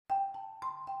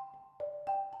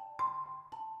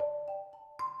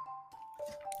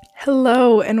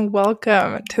Hello and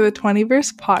welcome to the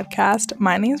 20verse podcast.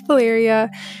 My name is Valeria,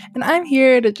 and I'm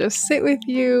here to just sit with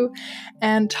you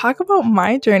and talk about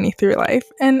my journey through life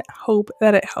and hope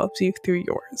that it helps you through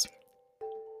yours.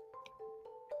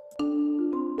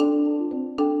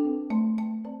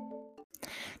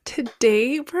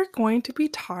 Today, we're going to be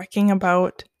talking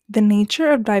about the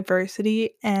nature of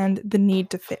diversity and the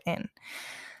need to fit in.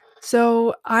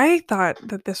 So, I thought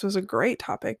that this was a great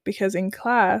topic because in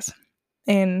class,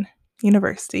 in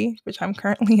university, which I'm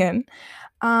currently in,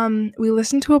 we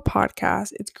listened to a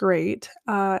podcast. It's great.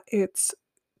 It's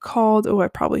called, I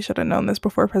probably should have known this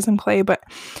before President Clay, but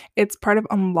it's part of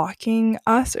Unlocking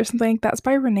Us or something like that. It's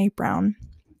by Renee Brown.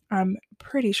 I'm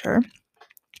pretty sure.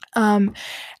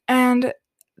 And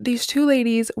these two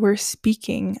ladies were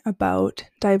speaking about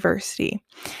diversity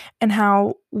and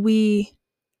how we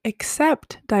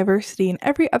accept diversity in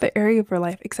every other area of our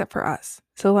life except for us.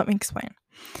 So let me explain.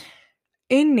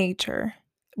 In nature,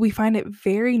 we find it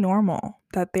very normal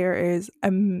that there is I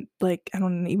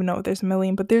don't even know if there's a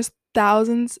million, but there's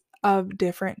thousands of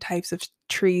different types of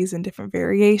trees and different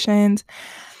variations.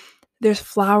 There's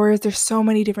flowers. There's so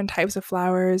many different types of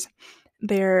flowers.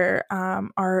 There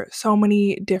are so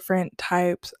many different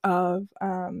types of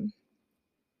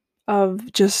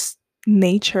just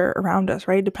nature around us,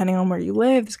 right? Depending on where you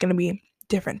live, there's going to be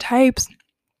different types.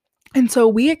 And so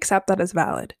we accept that as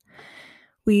valid.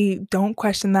 We don't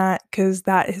question that because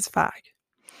that is fact.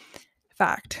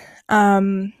 But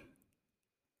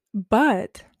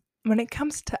when it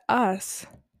comes to us,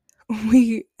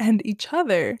 we and each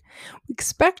other, we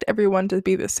expect everyone to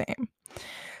be the same.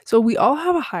 So we all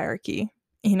have a hierarchy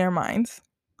in our minds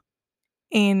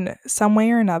in some way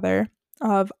or another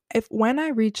of if when I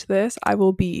reach this, I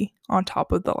will be on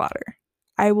top of the ladder.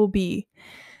 I will be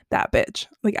that bitch.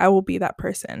 Like I will be that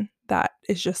person that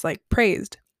is just like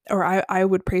praised. Or I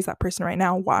would praise that person right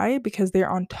now. Why? Because they're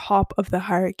on top of the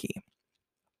hierarchy.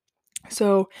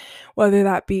 So whether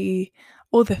that be,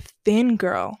 oh, the thin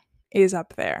girl is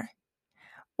up there,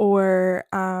 or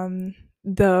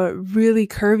the really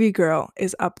curvy girl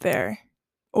is up there,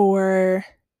 or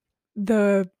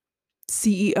the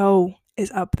CEO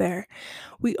is up there.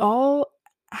 We all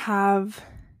have,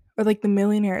 or like the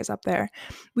millionaire is up there.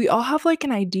 We all have like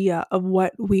an idea of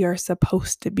what we are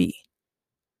supposed to be.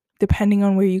 Depending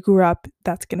on where you grew up,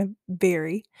 that's going to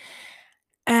vary.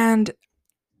 And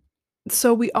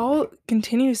so we all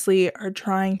continuously are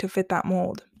trying to fit that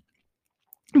mold.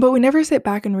 But we never sit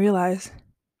back and realize,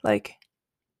 like,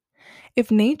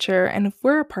 if nature, and if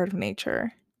we're a part of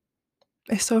nature,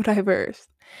 is so diverse,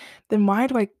 then why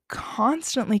do I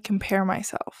constantly compare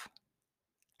myself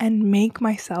and make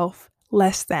myself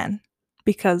less than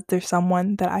because there's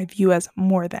someone that I view as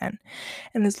more than?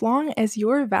 And as long as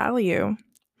your value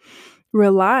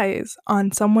relies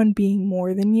on someone being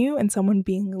more than you and someone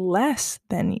being less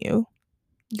than you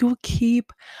will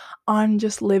keep on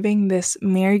just living this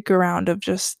merry-go-round of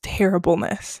just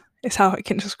terribleness, is how I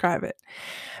can describe it.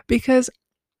 Because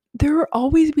there will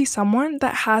always be someone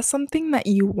that has something that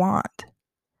you want,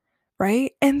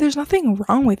 right? And there's nothing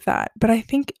wrong with that. But I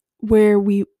think where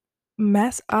we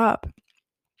mess up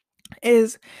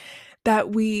is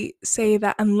that we say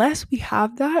that unless we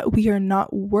have that, we are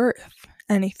not worth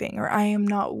anything, or I am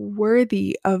not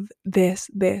worthy of this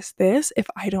if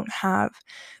I don't have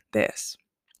this.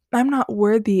 I'm not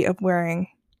worthy of wearing,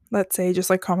 let's say, just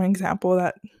like common example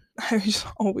that I just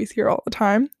always hear all the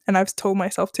time, and I've told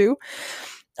myself too,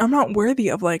 I'm not worthy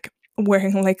of like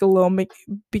wearing like a little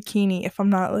bikini if I'm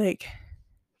not like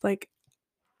the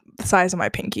size of my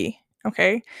pinky,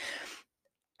 okay?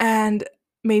 And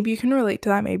maybe you can relate to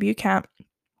that, maybe you can't.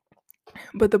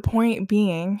 But the point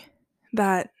being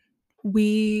that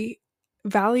we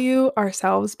value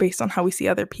ourselves based on how we see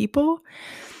other people.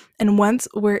 And once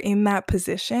we're in that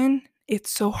position, it's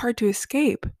so hard to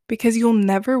escape because you'll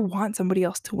never want somebody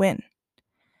else to win.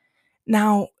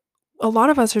 Now, a lot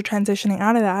of us are transitioning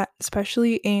out of that,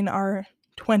 especially in our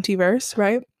 20verse,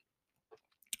 right?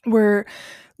 We're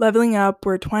leveling up,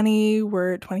 we're 20,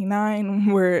 we're 29,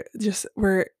 we're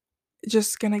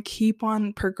just going to keep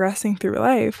on progressing through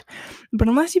life. But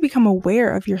unless you become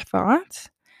aware of your thoughts,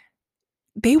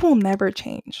 they will never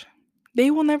change.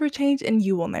 They will never change and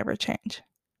you will never change.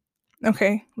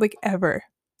 Okay? Like ever.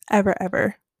 Ever,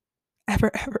 ever.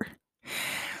 Ever, ever.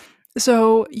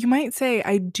 So you might say,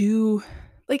 I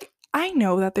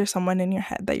know that there's someone in your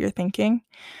head that you're thinking,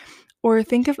 or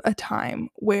think of a time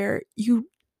where you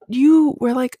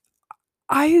were like,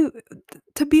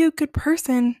 to be a good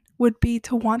person would be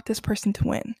to want this person to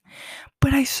win,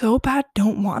 but I so bad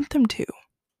don't want them to.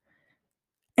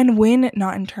 And win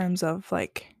not in terms of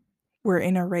like we're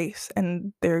in a race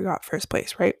and they got first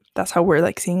place, right? That's how we're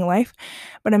like seeing life.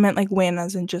 But I meant like win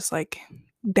as in just like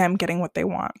them getting what they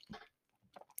want.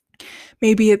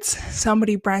 Maybe it's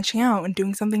somebody branching out and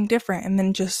doing something different and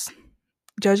then just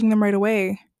judging them right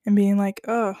away and being like,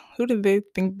 oh, who do they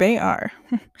think they are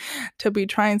to be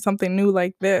trying something new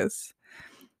like this?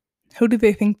 Who do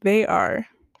they think they are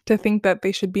to think that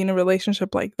they should be in a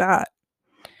relationship like that?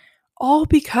 All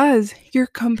because you're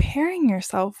comparing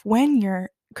yourself when you're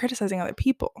criticizing other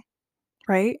people,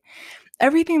 right?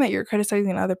 Everything that you're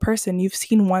criticizing another person, you've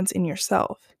seen once in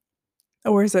yourself.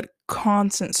 Or is it a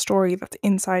constant story that's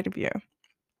inside of you?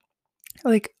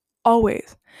 Like,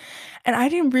 always. And I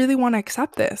didn't really want to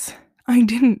accept this. I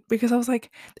didn't, because I was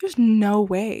like, there's no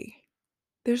way.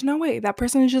 There's no way. That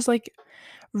person is just like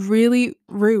really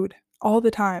rude all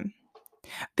the time.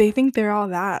 They think they're all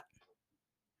that.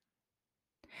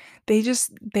 They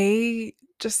just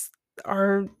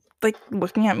are like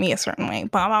looking at me a certain way,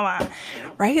 blah blah blah.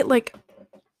 Right? Like,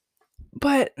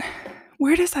 but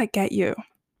where does that get you?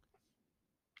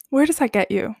 Where does that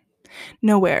get you?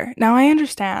 Nowhere. Now I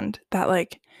understand that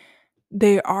like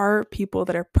there are people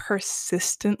that are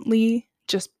persistently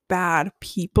just bad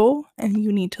people and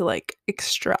you need to like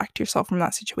extract yourself from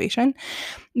that situation.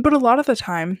 But a lot of the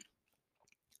time,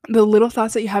 the little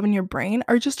thoughts that you have in your brain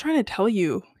are just trying to tell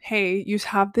you, hey, you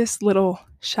have this little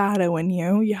shadow in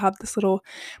you. You have this little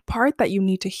part that you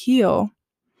need to heal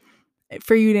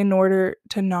for you in order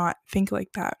to not think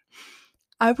like that.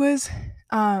 I was,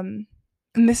 and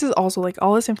this is also like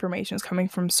all this information is coming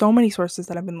from so many sources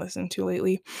that I've been listening to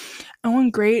lately. And one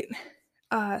great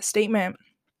statement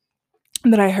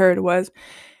that I heard was,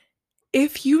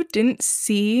 if you didn't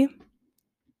see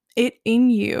it in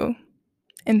you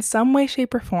in some way,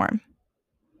 shape, or form,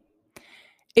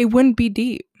 it wouldn't be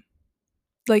deep.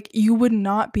 Like, you would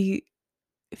not be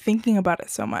thinking about it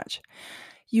so much.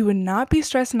 You would not be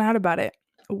stressing out about it.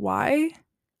 Why?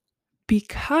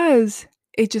 Because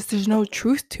there's no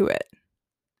truth to it.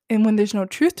 And when there's no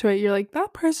truth to it, you're like,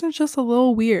 that person's just a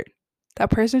little weird.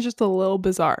 That person's just a little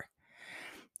bizarre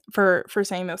for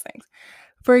saying those things.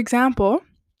 For example,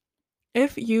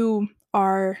 if you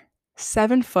are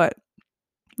 7 foot,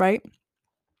 right?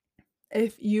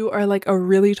 If you are like a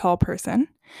really tall person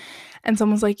and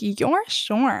someone's like, you're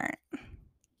short.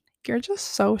 You're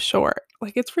just so short.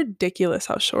 Like, it's ridiculous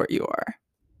how short you are.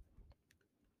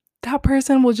 That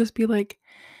person will just be like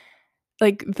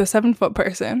the 7 foot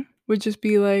person would just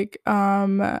be like,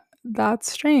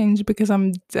 that's strange because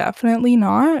I'm definitely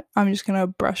not. I'm just gonna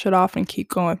brush it off and keep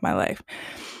going with my life.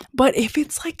 But if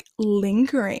it's like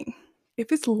lingering,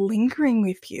 if it's lingering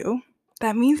with you,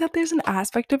 that means that there's an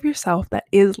aspect of yourself that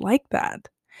is like that.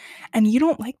 And you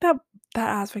don't like that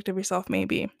aspect of yourself,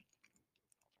 maybe.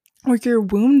 Or you're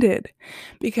wounded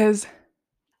because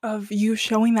of you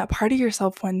showing that part of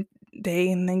yourself one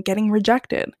day and then getting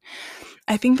rejected.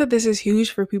 I think that this is huge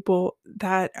for people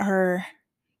that are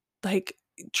like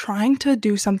trying to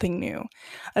do something new.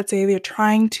 Let's say they're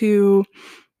trying to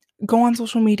go on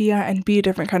social media and be a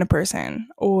different kind of person,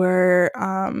 or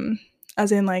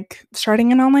as in like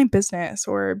starting an online business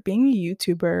or being a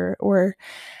YouTuber, or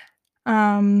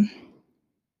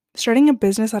starting a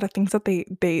business out of things that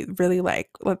they really like.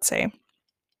 Let's say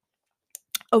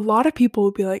a lot of people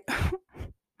would be like,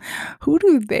 who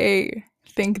do they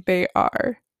think they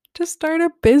are to start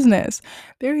a business?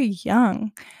 They're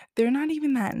young. They're not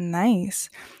even that nice.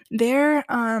 They're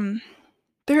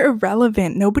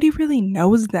irrelevant. Nobody really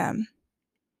knows them.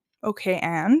 Okay,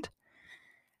 and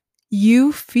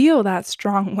you feel that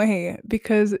strong way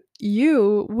because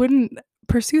you wouldn't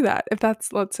pursue that if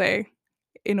that's, let's say,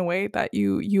 in a way that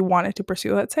you wanted to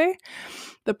pursue. Let's say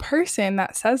the person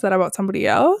that says that about somebody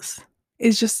else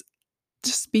is just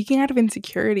speaking out of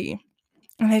insecurity.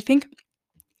 And I think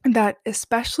that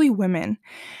especially women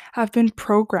have been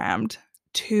programmed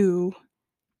to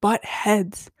butt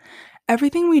heads.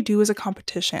 Everything we do is a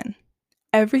competition.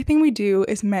 Everything we do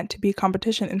is meant to be a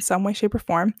competition in some way, shape, or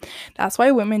form. That's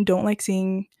why women don't like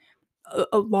seeing,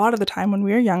 a lot of the time when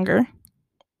we were younger,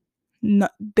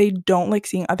 they don't like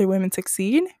seeing other women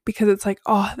succeed because it's like,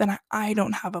 oh, then I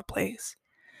don't have a place,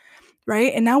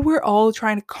 right? And now we're all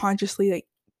trying to consciously like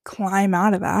climb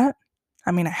out of that.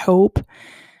 I mean, I hope,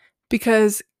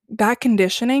 because that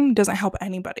conditioning doesn't help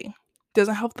anybody,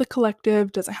 doesn't help the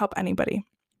collective, doesn't help anybody.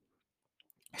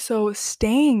 So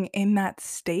staying in that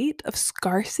state of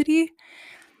scarcity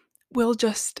will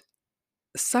just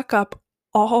suck up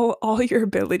all your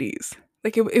abilities.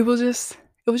 Like it will just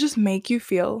make you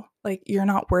feel like you're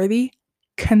not worthy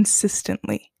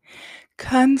consistently.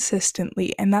 And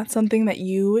that's something that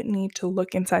you need to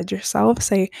look inside yourself,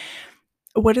 say,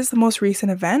 what is the most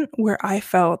recent event where I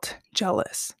felt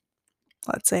jealous,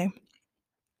 let's say?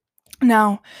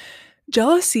 Now,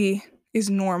 jealousy is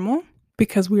normal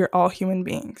because we are all human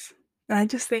beings. And I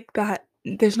just think that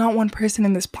there's not one person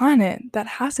in this planet that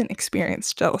hasn't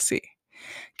experienced jealousy.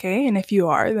 Okay. And if you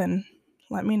are, then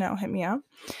let me know, hit me up.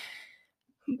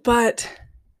 But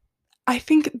I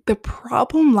think the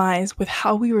problem lies with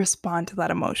how we respond to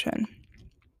that emotion.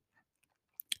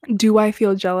 Do I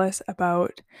feel jealous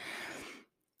about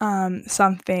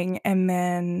something and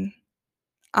then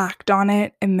act on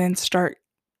it and then start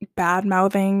bad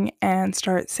mouthing and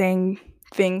start saying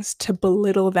things to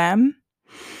belittle them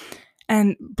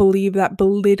and believe that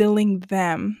belittling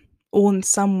them will in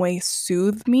some way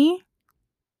soothe me,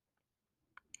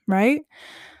 right?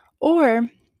 Or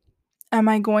am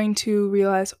I going to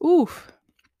realize, oof,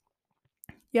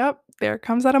 yep, there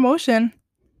comes that emotion.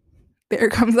 There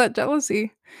comes that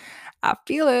jealousy. I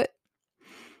feel it.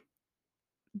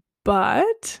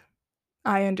 But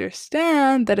I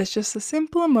understand that it's just a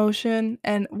simple emotion.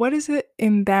 And what is it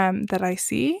in them that I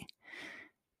see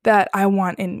that I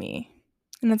want in me?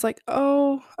 And it's like,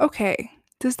 oh, okay.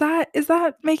 Is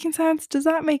that making sense? Does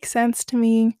that make sense to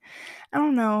me? I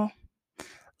don't know.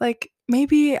 Like,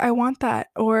 maybe I want that.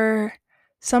 Or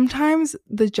sometimes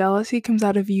the jealousy comes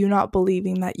out of you not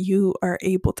believing that you are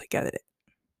able to get it.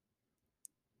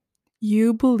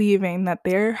 You believing that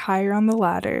they're higher on the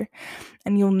ladder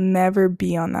and you'll never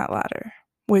be on that ladder.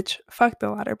 Which, fuck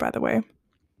the ladder, by the way.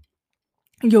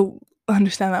 You'll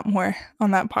understand that more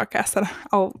on that podcast that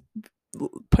I'll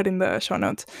put in the show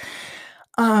notes.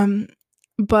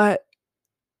 But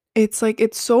it's like,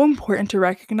 it's so important to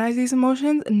recognize these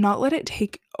emotions and not let it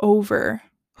take over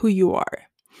who you are.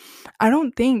 I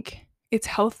don't think it's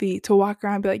healthy to walk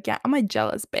around and be like, yeah, I'm a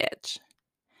jealous bitch.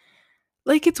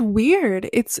 Like, it's weird.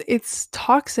 It's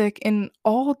toxic in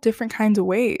all different kinds of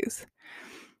ways.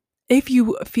 If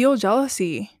you feel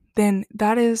jealousy, then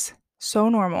that is so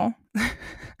normal.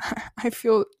 I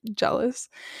feel jealous.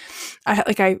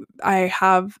 I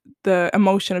have the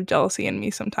emotion of jealousy in me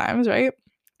sometimes, right?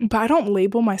 But I don't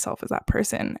label myself as that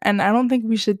person. And I don't think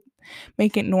we should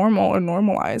make it normal or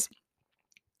normalize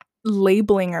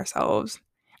labeling ourselves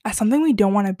as something we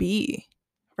don't want to be,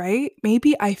 right?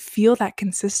 Maybe I feel that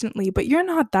consistently, but you're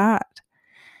not that.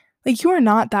 Like, you are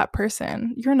not that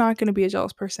person. You're not going to be a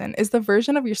jealous person. Is the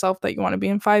version of yourself that you want to be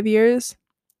in 5 years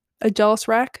a jealous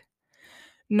wreck?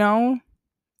 No.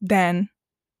 Then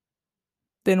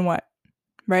what?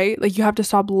 Right? Like, you have to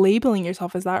stop labeling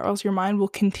yourself as that, or else your mind will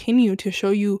continue to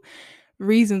show you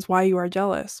reasons why you are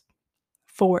jealous,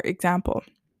 for example.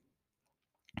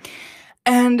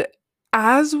 And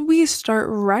as we start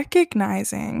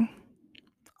recognizing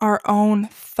our own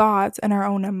thoughts and our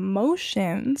own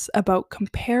emotions about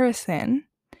comparison,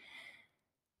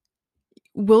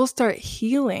 we'll start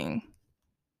healing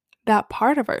that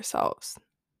part of ourselves.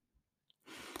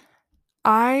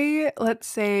 Let's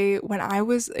say when I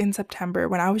was in September,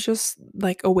 when I was just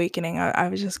like awakening, I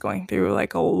was just going through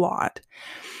like a lot.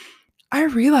 I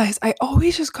realized I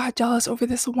always just got jealous over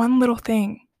this one little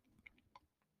thing.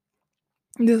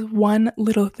 This one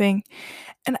little thing.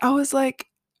 And I was like,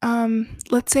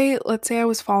 let's say I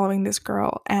was following this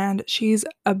girl and she's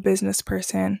a business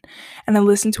person and I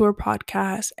listen to her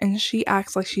podcast and she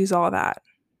acts like she's all that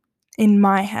in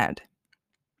my head.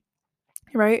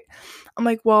 Right? I'm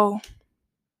like, well,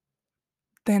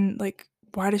 then like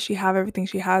why does she have everything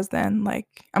she has then? Like,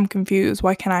 I'm confused.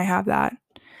 Why can't I have that?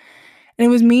 And it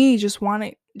was me just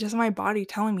my body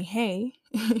telling me, hey,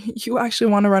 you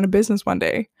actually want to run a business one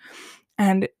day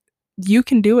and you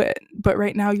can do it. But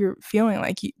right now you're feeling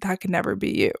like that could never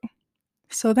be you.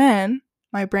 So then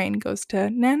my brain goes to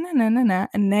na na na na na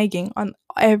and nagging on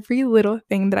every little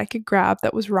thing that I could grab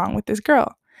that was wrong with this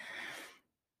girl.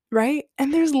 Right?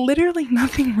 And there's literally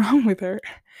nothing wrong with her.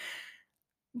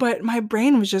 But my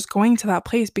brain was just going to that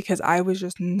place because I was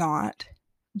just not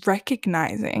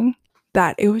recognizing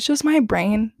that it was just my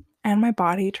brain and my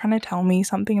body trying to tell me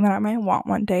something that I might want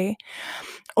one day.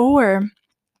 Or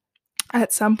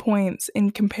at some points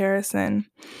in comparison,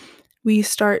 we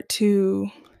start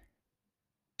to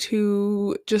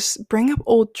just bring up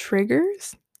old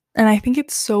triggers. And I think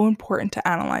it's so important to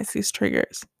analyze these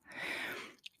triggers.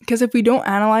 Because if we don't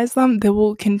analyze them, they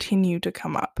will continue to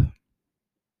come up.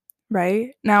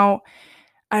 Right? Now,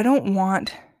 I don't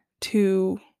want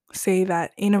to say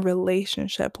that in a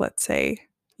relationship, let's say,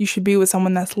 you should be with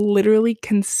someone that's literally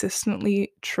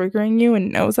consistently triggering you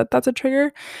and knows that that's a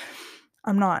trigger.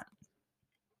 I'm not.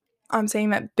 I'm saying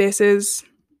that this is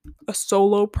a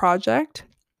solo project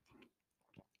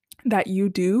that you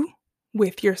do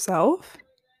with yourself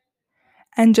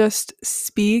and just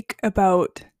speak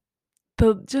about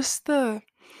the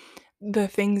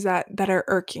things that are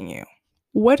irking you.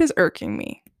 What is irking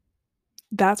me?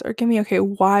 That's irking me. Okay,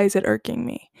 why is it irking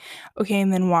me? Okay,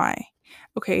 and then why?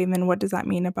 Okay, and then what does that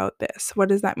mean about this? What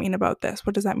does that mean about this?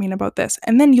 What does that mean about this?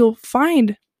 And then you'll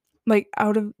find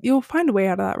you'll find a way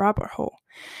out of that rabbit hole.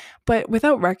 But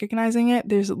without recognizing it,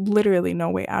 there's literally no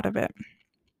way out of it.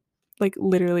 Like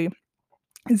literally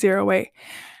zero way.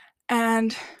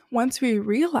 And once we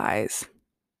realize,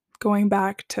 going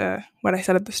back to what I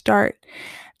said at the start,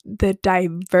 the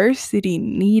diversity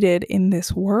needed in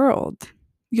this world,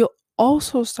 you'll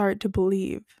also start to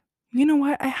believe, you know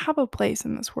what, I have a place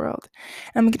in this world.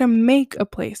 And I'm going to make a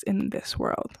place in this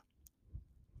world.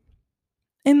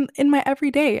 In my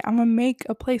everyday, I'm going to make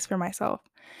a place for myself.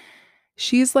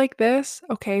 She's like this.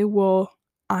 Okay, well,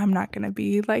 I'm not going to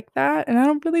be like that. And I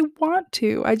don't really want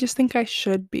to. I just think I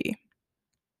should be.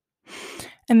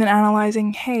 And then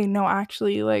analyzing, hey, no,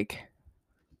 actually, like,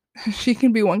 she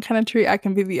can be one kind of tree, I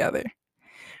can be the other,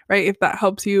 right? If that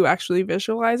helps you actually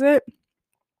visualize it,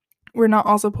 we're not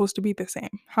all supposed to be the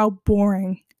same. How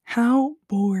boring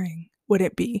would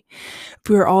it be if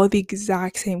we were all the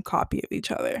exact same copy of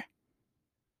each other?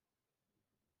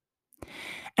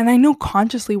 And I know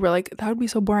consciously we're like, that would be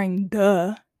so boring,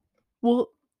 duh. Well,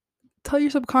 tell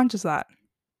your subconscious that.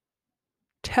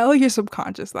 Tell your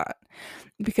subconscious that.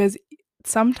 Because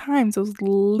sometimes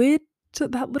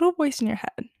that little voice in your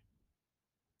head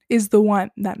is the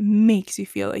one that makes you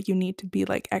feel like you need to be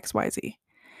like XYZ.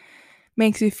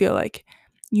 Makes you feel like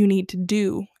you need to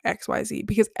do XYZ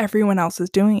because everyone else is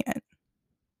doing it.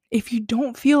 If you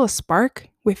don't feel a spark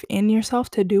within yourself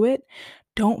to do it,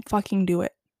 don't fucking do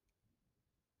it.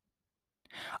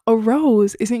 A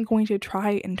rose isn't going to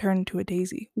try and turn into a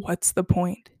daisy. What's the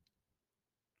point?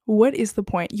 What is the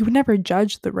point? You would never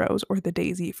judge the rose or the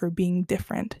daisy for being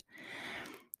different.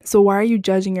 So why are you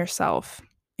judging yourself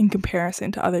in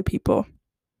comparison to other people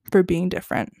for being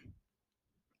different?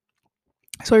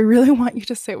 So I really want you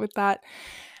to sit with that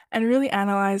and really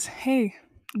analyze, hey,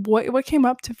 what came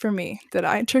up for me? Did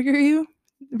I trigger you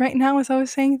right now as I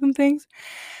was saying some things?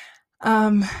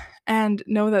 And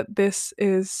know that this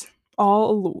is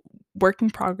all work in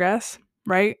progress,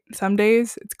 right? Some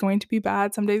days it's going to be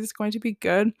bad, some days it's going to be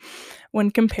good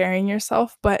when comparing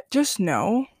yourself, but just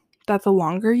know that the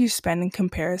longer you spend in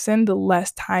comparison, the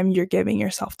less time you're giving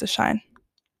yourself to shine.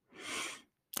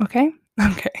 Okay?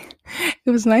 Okay.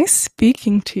 It was nice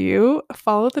speaking to you.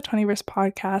 Follow the 20verse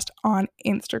podcast on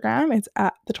Instagram. It's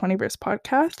at the 20verse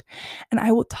podcast. And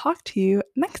I will talk to you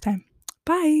next time.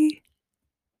 Bye.